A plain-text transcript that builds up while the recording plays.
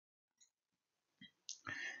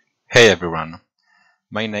Hey everyone,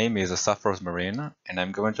 my name is Asaf Rosemarin, and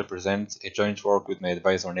I'm going to present a joint work with my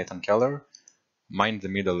advisor Nathan Keller, Mine the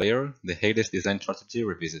Middle Layer, the HADES Design Strategy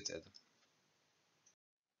Revisited.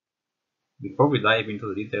 Before we dive into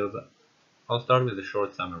the details, I'll start with a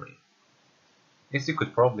short summary. As you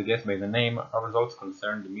could probably guess by the name, our results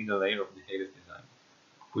concern the middle layer of the HADES design,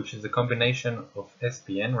 which is a combination of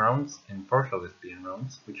SPN rounds and partial SPN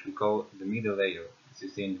rounds, which we call the middle layer, as you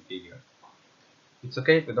see in the figure. It's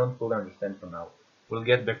okay if we don't fully understand for now, we'll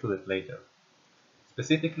get back to that later.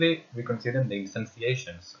 Specifically, we consider the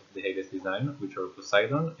instantiations of the HADES design, which are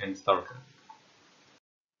Poseidon and Starken.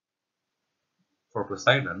 For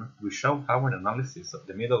Poseidon, we show how an analysis of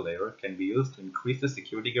the middle layer can be used to increase the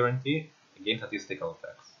security guarantee against statistical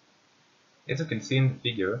attacks. As you can see in the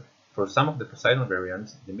figure, for some of the Poseidon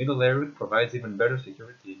variants, the middle layer provides even better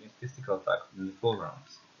security against statistical attacks than the full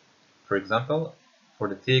rounds. For example, for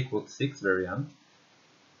the t=6 variant,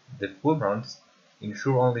 the full rounds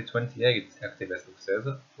ensure only 28 active success,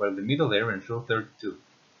 while the middle layer ensures 32.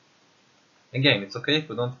 Again, it's okay if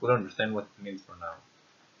we don't fully understand what it means for now.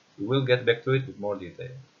 We will get back to it with more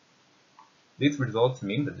detail. These results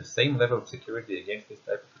mean that the same level of security against this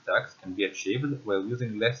type of attacks can be achieved while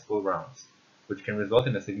using less full rounds, which can result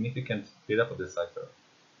in a significant speedup of the cipher.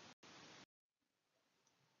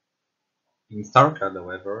 In StarCAD,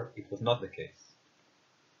 however, it was not the case.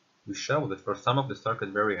 We show that for some of the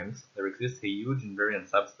StarCAD variants, there exists a huge invariant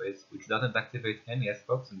subspace which doesn't activate any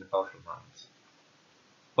SBox in the partial rounds.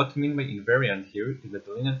 What we mean by invariant here is that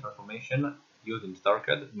the linear transformation used in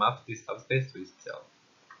StarCAD maps this subspace to itself.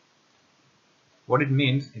 What it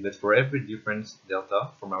means is that for every difference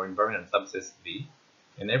delta from our invariant subspace V,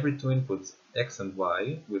 and every two inputs x and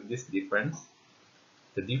y with this difference,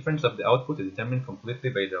 the difference of the output is determined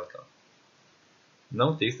completely by delta.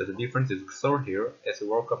 Notice that the difference is XOR here as we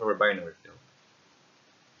work over a binary field.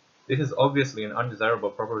 This is obviously an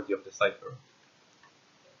undesirable property of the cipher.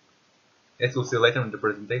 As we'll see later in the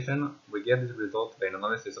presentation, we get this result by an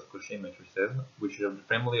analysis of Cauchy matrices, which are the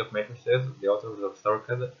family of matrices the authors of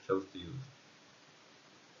StarCAD chose to use.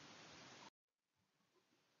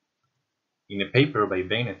 In a paper by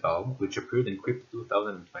Bain et al., which appeared in Crypt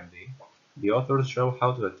 2020, the authors show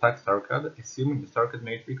how to attack StarCAD assuming the StarCAD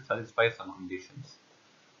matrix satisfies some conditions.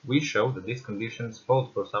 We show that these conditions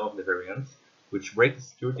hold for some of the variants, which break the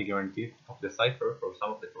security guarantee of the cipher for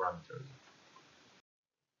some of the parameters.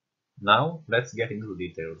 Now, let's get into the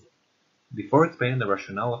details. Before explaining the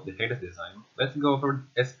rationale of the HADES design, let's go over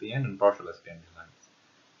SPN and partial SPN designs.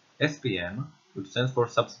 SPN, which stands for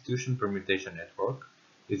Substitution Permutation Network,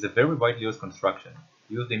 is a very widely used construction,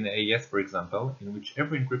 used in AES for example, in which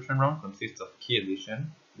every encryption round consists of key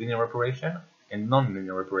addition, linear operation, and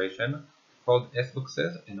non-linear operation, called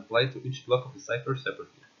SBoxes and applied to each block of the cipher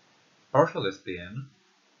separately. Partial SPN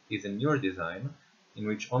is a newer design in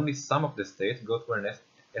which only some of the states go through an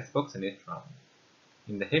SBox in each round.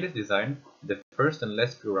 In the HADES design, the first and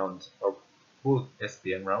last few rounds are full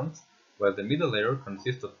SPN rounds, while the middle layer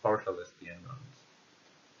consists of partial SPN rounds.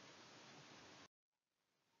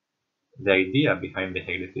 The idea behind the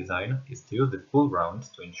HADES design is to use the full rounds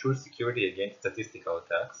to ensure security against statistical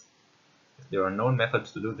attacks, as there are known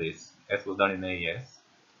methods to do this, as was done in AES,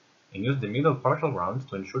 and use the middle partial rounds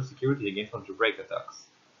to ensure security against algebraic attacks,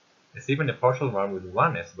 as even a partial round with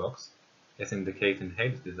one SBox, as in the case in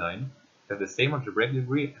HADES design, has the same algebraic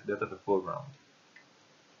degree as that of a full round.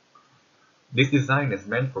 This design is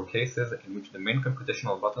meant for cases in which the main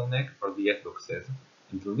computational bottleneck are the SBoxes,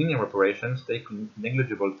 and the linear operations take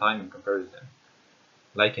negligible time in comparison,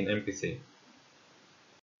 like in MPC.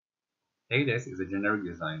 HADES is a generic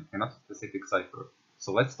design and not a specific cipher,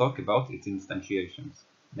 so let's talk about its instantiations,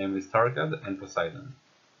 namely StarCAD and Poseidon.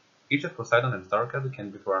 Each of Poseidon and StarCAD can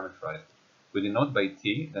be parameterized. We denote by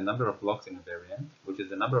T the number of blocks in a variant, which is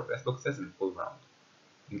the number of SBoxes in a full round.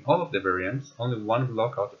 In all of the variants, only one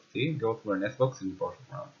block out of T goes through an SBox in the partial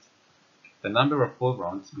round. The number of full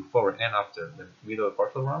rounds before and after the middle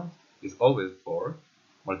partial round is always 4,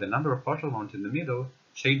 while the number of partial rounds in the middle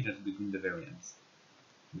changes between the variants.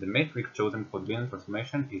 The matrix chosen for linear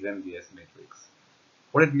transformation is MDS matrix.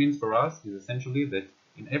 What it means for us is essentially that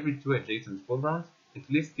in every two adjacent full rounds, at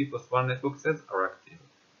least T plus 1 SBoxes are active.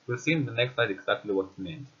 We'll see in the next slide exactly what it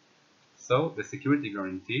means. So, the security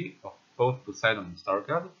guarantee of both Poseidon and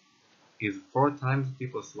StarCAD is 4 times T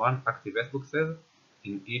plus 1 active SBoxes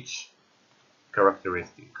in each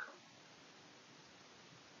characteristic.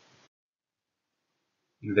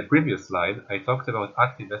 In the previous slide, I talked about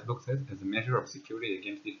active SBoxes as a measure of security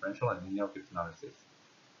against differential and linear cryptanalysis.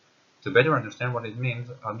 To better understand what it means,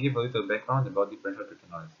 I'll give a little background about differential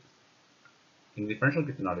cryptanalysis. In differential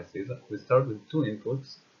cryptanalysis, we start with two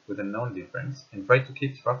inputs with a known difference and try to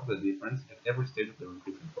keep track of the difference at every stage of the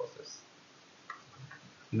recruitment process.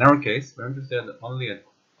 In our case, we're interested only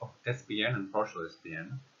of SPN and partial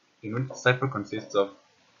SPN, in which the cipher consists of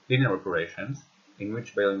linear operations, in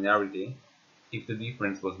which by linearity, if the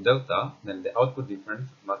difference was delta, then the output difference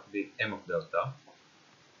must be m of delta,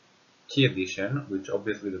 key addition, which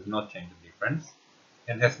obviously does not change the difference,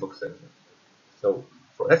 and S-boxes. So,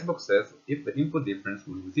 for S-boxes, if the input difference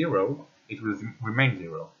was 0, it will remain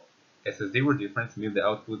 0, as a 0 difference means the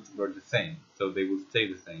outputs were the same, so they will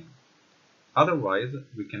stay the same. Otherwise,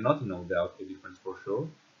 we cannot know the output difference for sure,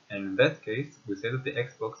 and in that case, we say that the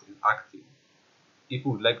X-box is active. If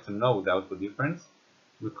we would like to know the output difference,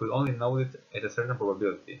 we could only know it at a certain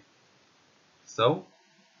probability. So,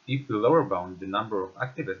 if we lower bound the number of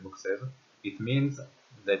active S-boxes, it means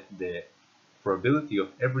that the probability of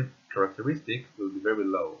every characteristic will be very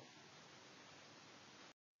low.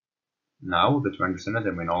 Now that we understand the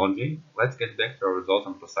terminology, let's get back to our result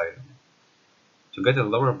on Poseidon. To get a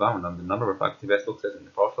lower bound on the number of active S-boxes in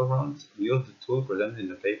the partial rounds, we used the tool presented in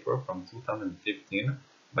the paper from 2015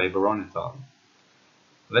 by Baron et al.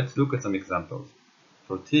 Let's look at some examples.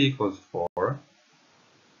 For t equals 4,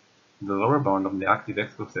 the lower bound of the active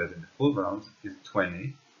S-boxes in the full rounds is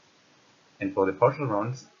 20, and for the partial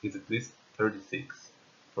rounds is at least 36.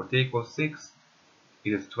 For t equals 6,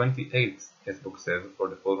 it is 28 S-boxes for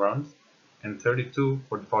the full rounds and 32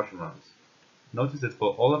 for the partial rounds. Notice that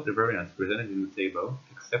for all of the variants presented in the table,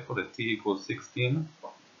 except for the t equals 16,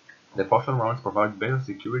 the partial rounds provide better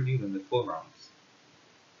security than the full rounds.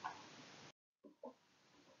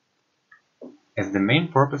 As the main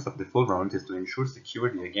purpose of the full round is to ensure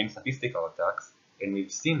security against statistical attacks, and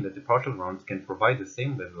we've seen that the partial rounds can provide the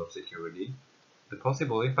same level of security, the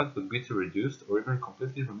possible impact would be to reduce or even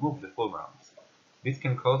completely remove the full rounds. This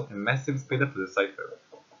can cause a massive speedup to the cipher.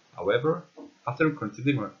 However, after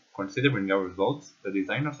considering our results, the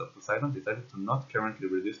designers of Poseidon decided to not currently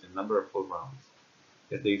reduce the number of full rounds,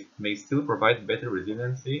 as they may still provide better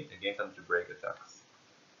resiliency against algebraic attacks.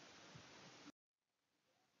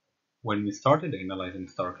 When we started analyzing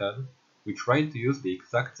StarCAD, we tried to use the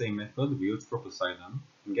exact same method we used for Poseidon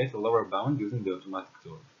and get a lower bound using the automatic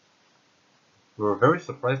tool. We were very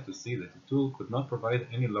surprised to see that the tool could not provide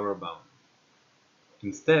any lower bound.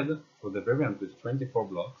 Instead, for the variant with 24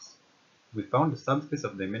 blocks, we found a subspace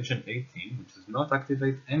of dimension 18 which does not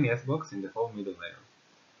activate any S-box in the whole middle layer.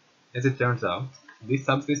 As it turns out, this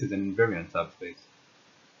subspace is an invariant subspace.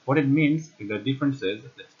 What it means is that differences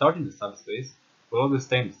that start in the subspace will always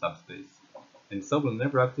stay in the subspace, and so will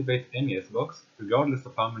never activate any S-box regardless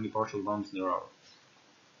of how many partial rounds there are.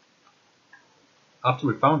 After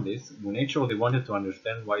we found this, we naturally wanted to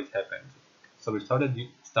understand why it happened, so we started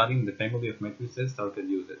studying the family of matrices StarCAD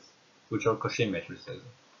uses, which are Cauchy matrices.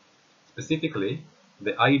 Specifically,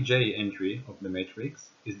 the ij entry of the matrix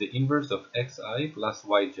is the inverse of xi plus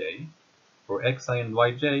yj, where xi and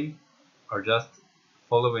yj are just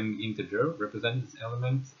following integer represented as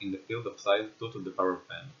elements in the field of size 2 to the power of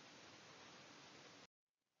n.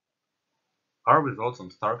 Our results on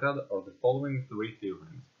StarCAD are the following three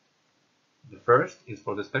theorems. The first is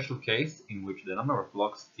for the special case in which the number of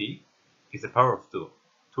blocks t is a power of 2,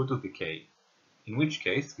 2 to the k, in which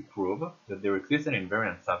case we prove that there exists an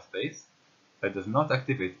invariant subspace that does not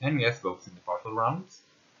activate any S-box in the partial rounds,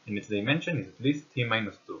 and its dimension is at least t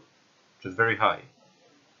minus 2, which is very high.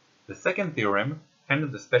 The second theorem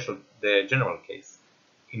handles the general case,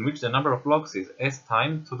 in which the number of blocks is s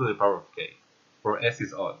times 2 to the power of k, where s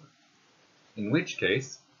is odd, in which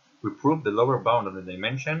case we prove the lower bound of the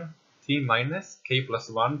dimension t minus k plus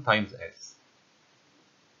 1 times s.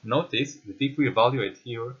 Notice that if we evaluate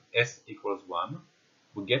here s equals 1,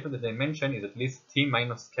 we get that the dimension is at least t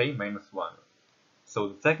minus k minus 1, so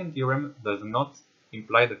the second theorem does not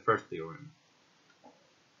imply the first theorem.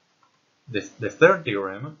 The third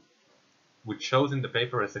theorem, which shows in the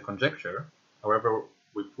paper as a conjecture, however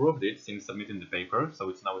we proved it since submitting the paper, so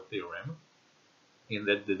it's now a theorem, in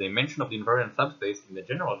that the dimension of the invariant subspace in the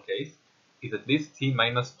general case is at least t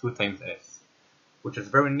minus 2 times s, which is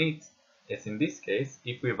very neat, as in this case,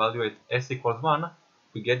 if we evaluate s equals 1,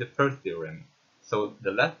 we get the first theorem, so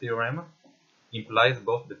the last theorem implies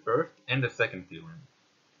both the first and the second theorem.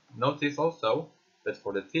 Notice also that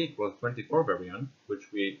for the t equals 24 variant,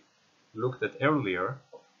 which we looked at earlier,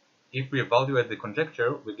 if we evaluate the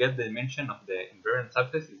conjecture, we get the dimension of the invariant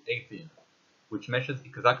subspace is 18, which matches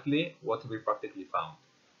exactly what we practically found.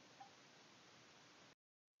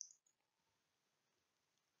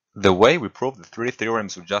 The way we prove the three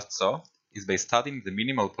theorems we just saw is by studying the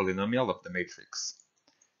minimal polynomial of the matrix.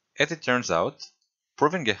 As it turns out,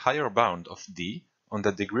 proving a higher bound of d on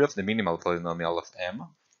the degree of the minimal polynomial of m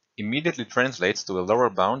immediately translates to a lower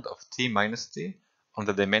bound of t minus t on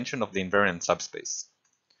the dimension of the invariant subspace.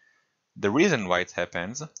 The reason why it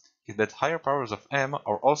happens is that higher powers of m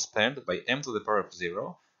are all spanned by m to the power of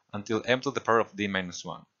 0 until m to the power of d minus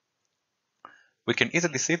 1. We can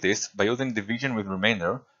easily see this by using division with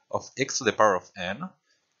remainder of x to the power of n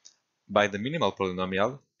by the minimal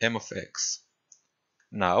polynomial m of x.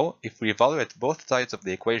 Now, if we evaluate both sides of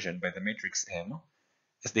the equation by the matrix M,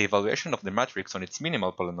 as the evaluation of the matrix on its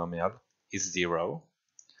minimal polynomial is 0,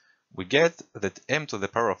 we get that m to the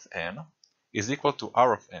power of n is equal to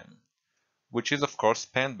r of n, which is of course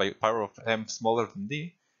spanned by power of m smaller than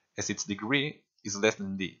d, as its degree is less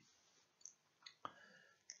than d.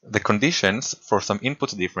 The conditions for some input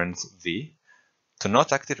difference v to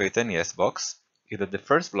not activate any S-box is that the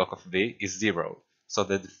first block of v is 0, so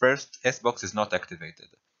that the first S-box is not activated.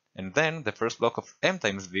 And then the first block of m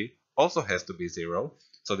times v also has to be 0,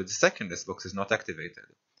 so that the second S-box is not activated,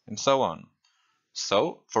 and so on.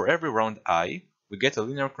 So, for every round I, we get a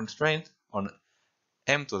linear constraint on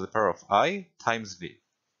m to the power of I times v.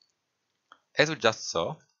 As we just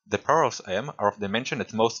saw, the powers of m are of dimension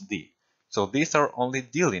at most d, so these are only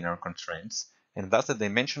d linear constraints, and thus the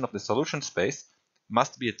dimension of the solution space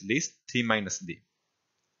must be at least t minus d.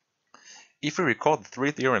 If we recall the three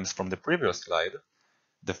theorems from the previous slide,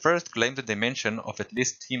 the first claims a dimension of at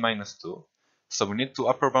least t minus 2, so we need to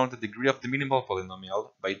upper bound the degree of the minimal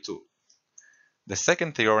polynomial by 2. The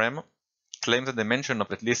second theorem claims a dimension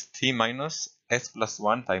of at least t minus s plus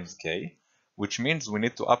 1 times k, which means we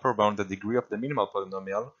need to upper bound the degree of the minimal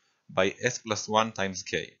polynomial by s plus 1 times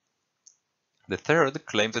k. The third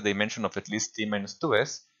claims a dimension of at least t minus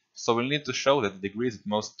 2s, so we'll need to show that the degree is at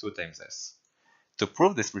most 2 times s. To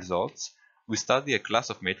prove these results, we study a class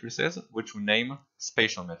of matrices which we name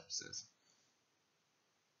spatial matrices.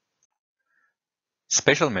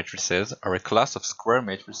 Spatial matrices are a class of square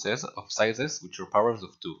matrices of sizes which are powers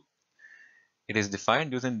of 2. It is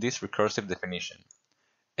defined using this recursive definition.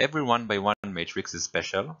 Every 1 by 1 matrix is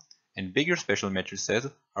special, and bigger spatial matrices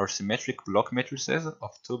are symmetric block matrices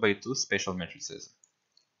of 2 by 2 spatial matrices.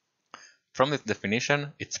 From this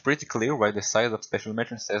definition, it's pretty clear why the size of spatial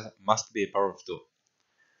matrices must be a power of 2.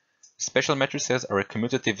 Spatial matrices are a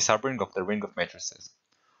commutative subring of the ring of matrices.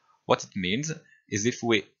 What it means is if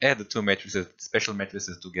we add two spatial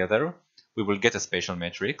matrices together, we will get a spatial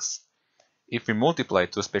matrix. If we multiply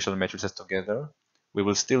two spatial matrices together, we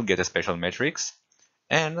will still get a spatial matrix,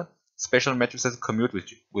 and spatial matrices commute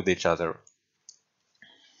with each other.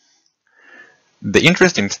 The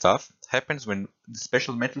interesting stuff happens when the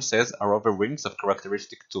spatial matrices are over rings of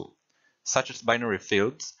characteristic 2, such as binary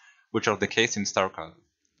fields, which are the case in StarCAD.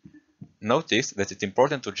 Notice that it's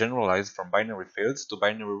important to generalize from binary fields to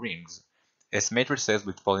binary rings, as matrices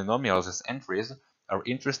with polynomials as entries are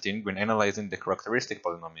interesting when analyzing the characteristic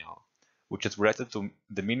polynomial, which is related to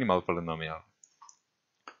the minimal polynomial.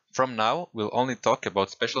 From now, we'll only talk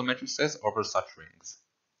about spatial matrices over such rings.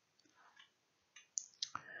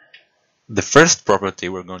 The first property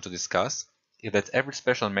we're going to discuss is that every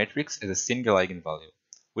spatial matrix is a single eigenvalue,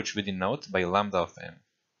 which we denote by lambda of m.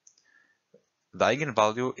 The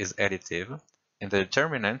eigenvalue is additive, and the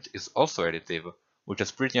determinant is also additive, which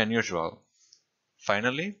is pretty unusual.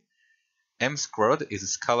 Finally, m squared is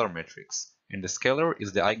a scalar matrix, and the scalar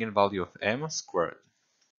is the eigenvalue of m squared.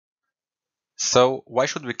 So, why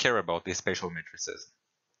should we care about these spatial matrices?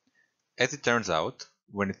 As it turns out,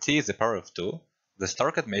 when t is a power of 2, the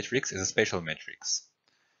StarCAD matrix is a spatial matrix.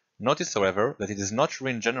 Notice, however, that it is not true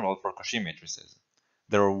in general for Cauchy matrices.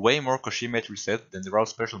 There are way more Cauchy matrices than there are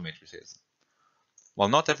spatial matrices. While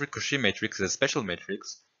not every Cauchy matrix is a spatial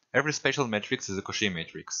matrix, every spatial matrix is a Cauchy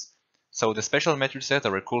matrix. So the spatial matrices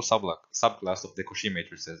are a cool subclass of the Cauchy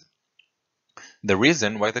matrices. The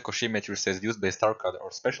reason why the Cauchy matrices used by StarCAD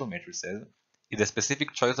are spatial matrices is the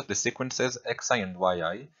specific choice of the sequences xi and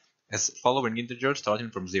yi as following integers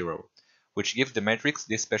starting from 0, which gives the matrix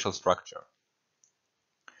this special structure.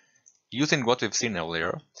 Using what we've seen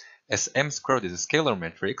earlier, as m squared is a scalar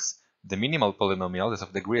matrix, the minimal polynomial is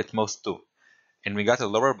of degree at most 2, and we got a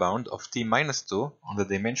lower bound of t minus 2 on the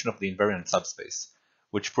dimension of the invariant subspace,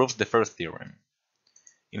 which proves the first theorem.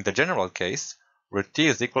 In the general case, where t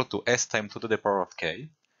is equal to s times 2 to the power of k,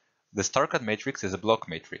 the StarCAD matrix is a block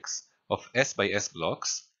matrix of s by s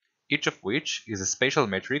blocks, each of which is a spatial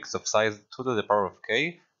matrix of size 2 to the power of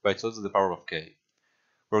k by 2 to the power of k.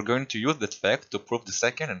 We're going to use that fact to prove the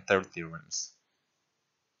second and third theorems.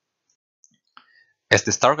 As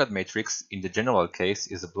the StarCAD matrix in the general case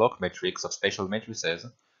is a block matrix of spatial matrices,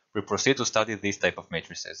 we proceed to study these type of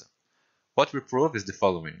matrices. What we prove is the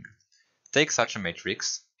following. Take such a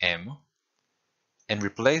matrix, M, and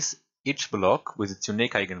replace each block with its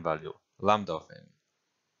unique eigenvalue, lambda of n.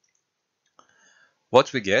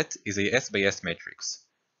 What we get is a S by S matrix,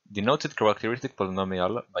 denoted characteristic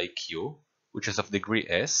polynomial by Q, which is of degree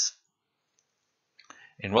S,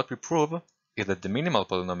 and what we prove is that the minimal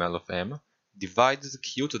polynomial of M divides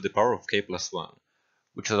Q to the power of k plus 1,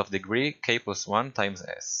 which is of degree k plus 1 times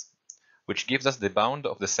S, which gives us the bound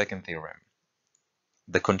of the second theorem.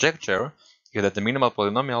 The conjecture is that the minimal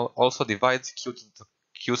polynomial also divides Q to the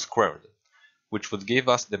Q squared, which would give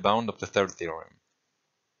us the bound of the third theorem.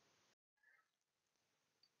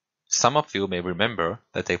 Some of you may remember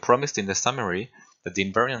that I promised in the summary that the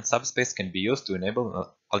invariant subspace can be used to enable an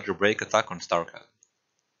algebraic attack on StarCAD.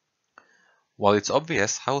 While it's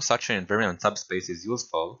obvious how such an invariant subspace is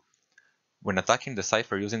useful when attacking the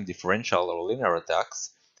cipher using differential or linear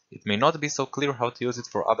attacks, it may not be so clear how to use it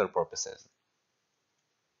for other purposes.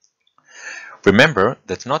 Remember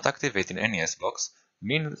that not activating any S-blocks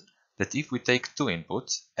means that if we take two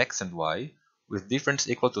inputs, x and y, with difference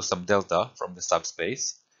equal to some delta from the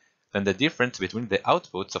subspace, then the difference between the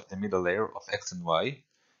outputs of the middle layer of x and y,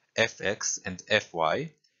 fx and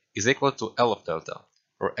fy, is equal to L of delta,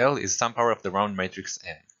 where L is some power of the round matrix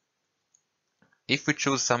n. If we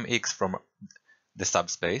choose some x from the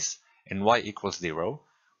subspace and y equals 0,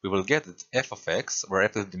 we will get that f of x, where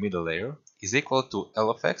f is the middle layer, is equal to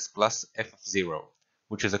L of x plus f of 0,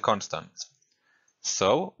 which is a constant.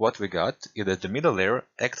 So what we got is that the middle layer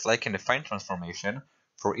acts like an affine transformation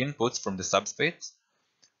for inputs from the subspace,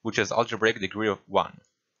 which has algebraic degree of 1.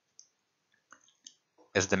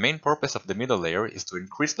 As the main purpose of the middle layer is to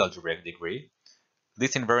increase the algebraic degree,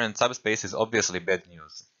 this invariant subspace is obviously bad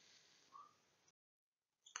news.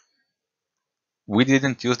 We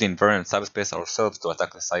didn't use the invariant subspace ourselves to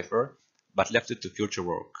attack the cipher, but left it to future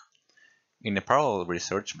work. In a parallel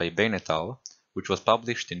research by Bain et al., which was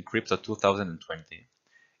published in Crypto 2020,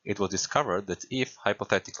 it was discovered that if,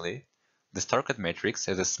 hypothetically, the StarCAD matrix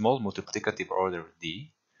has a small multiplicative order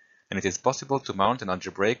D, then it is possible to mount an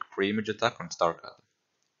algebraic pre-image attack on StarCAD.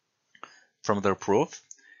 From their proof,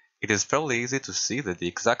 it is fairly easy to see that the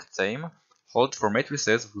exact same holds for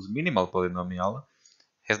matrices whose minimal polynomial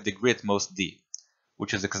has degree at most D,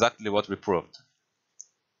 which is exactly what we proved.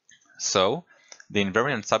 So, the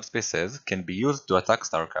invariant subspaces can be used to attack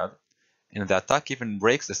StarCAD, and the attack even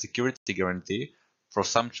breaks the security guarantee for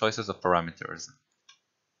some choices of parameters.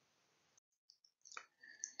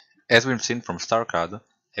 As we've seen from StarCAD,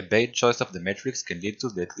 a bad choice of the matrix can lead to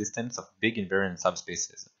the existence of big invariant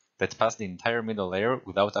subspaces that pass the entire middle layer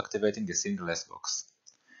without activating a single S-box.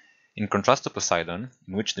 In contrast to Poseidon,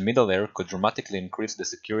 in which the middle layer could dramatically increase the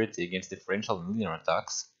security against differential and linear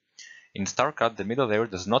attacks, in StarCAD the middle layer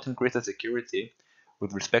does not increase the security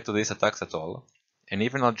with respect to these attacks at all, and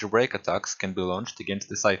even algebraic attacks can be launched against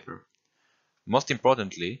the cipher. Most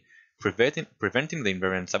importantly, preventing the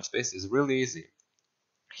invariant subspace is really easy.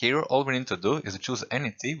 Here all we need to do is choose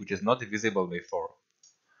any t which is not divisible by 4.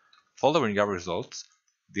 Following our results,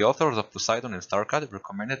 the authors of Poseidon and StarCAD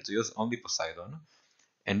recommended to use only Poseidon,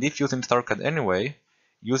 and if using StarCAD anyway,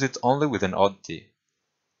 use it only with an odd t.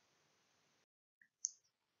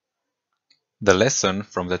 The lesson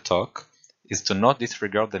from the talk is to not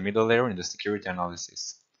disregard the middle layer in the security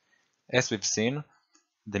analysis. As we've seen,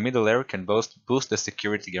 the middle layer can boost the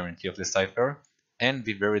security guarantee of the cipher and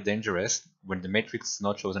be very dangerous when the matrix is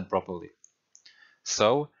not chosen properly.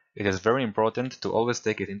 So, it is very important to always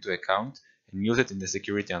take it into account and use it in the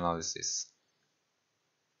security analysis.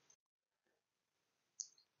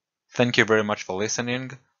 Thank you very much for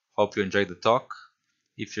listening. Hope you enjoyed the talk.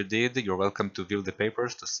 If you did, you're welcome to view the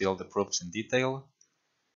papers to see all the proofs in detail.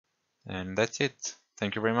 And that's it.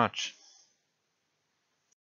 Thank you very much.